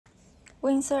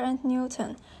Winsor and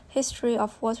Newton, History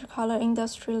of Watercolor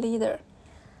Industry Leader.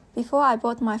 Before I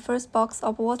bought my first box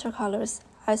of watercolors,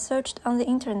 I searched on the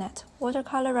internet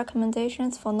watercolor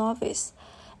recommendations for novice,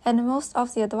 and most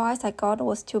of the advice I got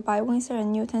was to buy Winsor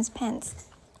and Newton's pens.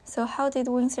 So how did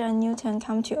Winsor and Newton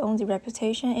come to own the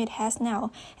reputation it has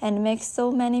now and make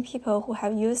so many people who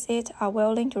have used it are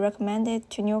willing to recommend it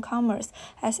to newcomers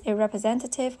as a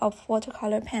representative of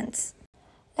watercolor pens?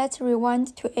 Let's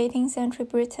rewind to 18th century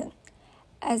Britain.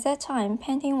 At that time,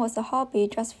 painting was a hobby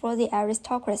just for the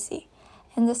aristocracy,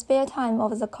 and the spare time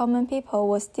of the common people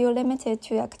was still limited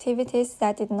to activities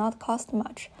that did not cost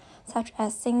much, such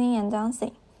as singing and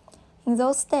dancing. In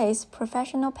those days,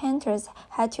 professional painters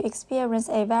had to experience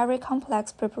a very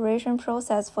complex preparation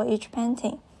process for each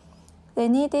painting. They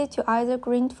needed to either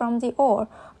grind from the ore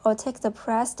or take the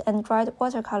pressed and dried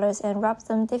watercolors and rub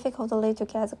them difficultly to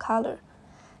get the color.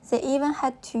 They even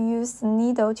had to use the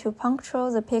needle to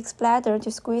puncture the pig's bladder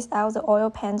to squeeze out the oil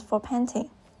paint for painting.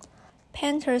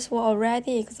 Painters were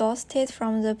already exhausted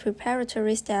from the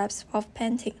preparatory steps of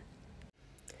painting.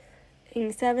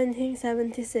 In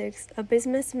 1776, a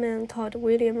businessman called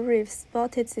William Reeves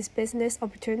spotted this business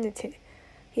opportunity.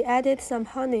 He added some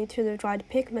honey to the dried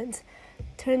pigments,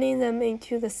 turning them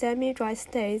into the semi-dry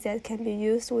state that can be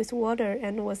used with water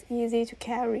and was easy to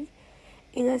carry.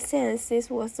 In a sense, this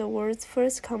was the world's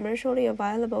first commercially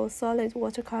available solid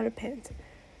watercolor paint.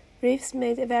 Reeves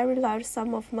made a very large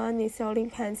sum of money selling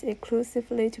paints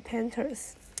exclusively to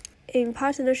painters. In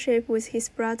partnership with his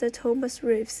brother Thomas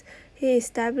Reeves, he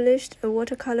established a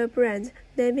watercolor brand,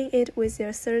 naming it with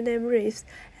their surname Reeves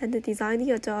and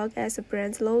designing a dog as a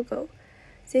brand logo.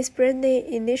 This branding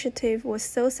initiative was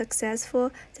so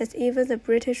successful that even the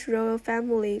British royal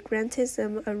family granted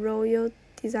them a royal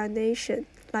designation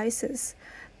license.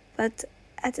 But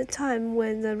at the time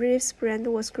when the Reeves brand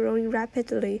was growing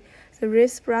rapidly, the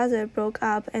Reeves brothers broke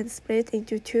up and split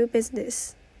into two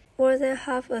businesses. More than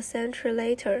half a century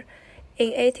later,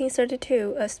 in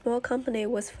 1832, a small company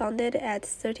was founded at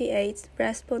 38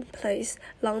 Rathbone Place,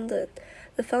 London.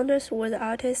 The founders were the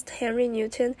artist Henry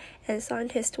Newton and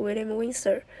scientist William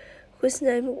Winsor, whose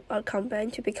names are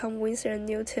combined to become Winsor and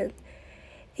Newton.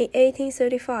 In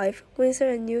 1835, Winsor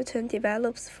and Newton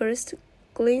developed first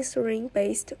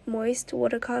glycerin-based moist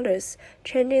watercolors,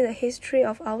 changing the history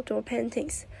of outdoor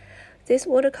paintings. This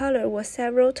watercolor was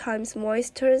several times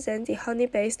moister than the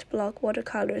honey-based block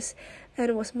watercolors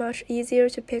and was much easier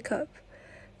to pick up.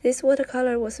 This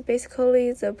watercolor was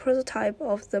basically the prototype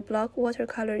of the block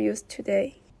watercolor used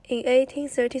today. In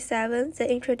 1837, they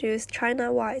introduced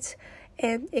China White,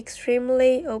 an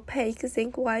extremely opaque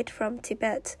zinc white from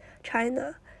Tibet,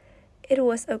 China. It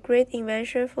was a great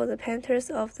invention for the painters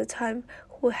of the time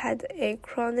who had a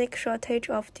chronic shortage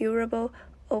of durable,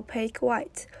 opaque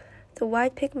white. The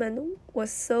white pigment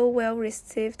was so well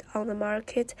received on the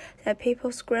market that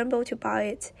people scrambled to buy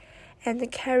it, and the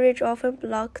carriage often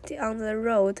blocked on the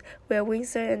road where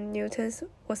Winsor and Newton's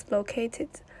was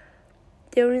located.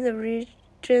 During the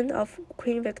reign of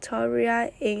Queen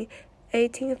Victoria in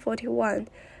 1841,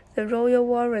 the royal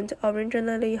warrant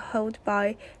originally held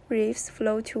by Reeves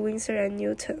flowed to Winsor and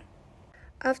Newton.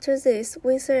 After this,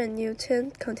 Winsor and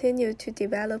Newton continued to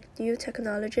develop new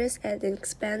technologies and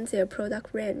expand their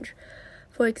product range.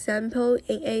 For example,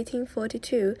 in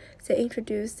 1842, they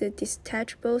introduced the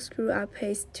detachable screw-up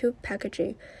paste tube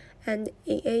packaging, and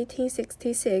in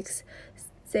 1866,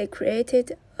 they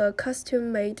created a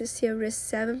custom-made Series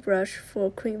 7 brush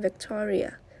for Queen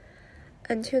Victoria.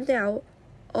 Until now,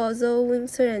 although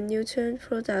Winsor and Newton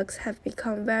products have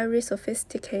become very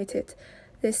sophisticated,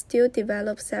 they still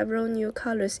develop several new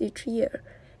colors each year,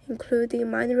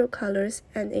 including mineral colors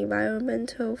and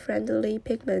environmental-friendly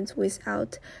pigments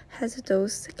without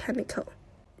hazardous chemicals.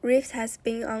 Reeves has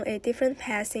been on a different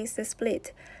path since the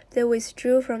split. They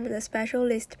withdrew from the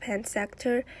specialist paint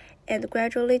sector and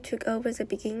gradually took over the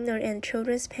beginner and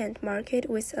children's paint market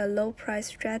with a low-price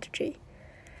strategy.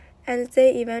 And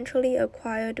they eventually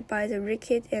acquired by the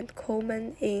Rickett and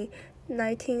Coleman in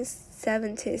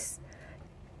 1970s.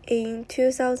 In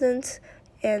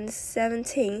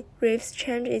 2017, Reeves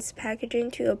changed its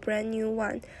packaging to a brand new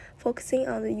one, focusing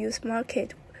on the youth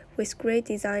market with great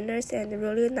designers and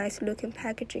really nice-looking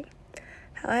packaging.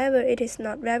 However, it is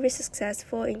not very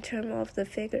successful in terms of the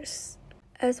figures.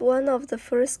 As one of the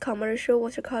first commercial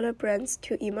watercolor brands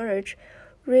to emerge,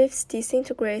 Reeves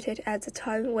disintegrated at the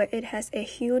time when it has a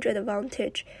huge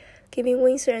advantage, giving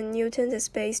Winsor and Newton the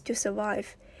space to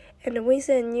survive. And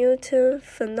Winsor and Newton's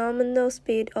phenomenal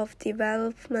speed of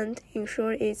development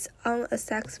ensured its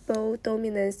unassailable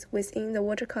dominance within the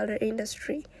watercolor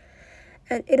industry.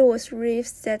 and it was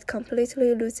Reeves that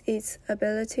completely lost its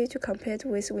ability to compete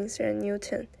with Winsor and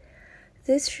Newton.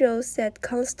 This shows that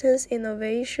constant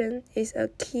innovation is a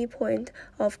key point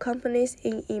of companies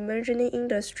in emerging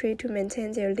industry to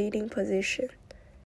maintain their leading position.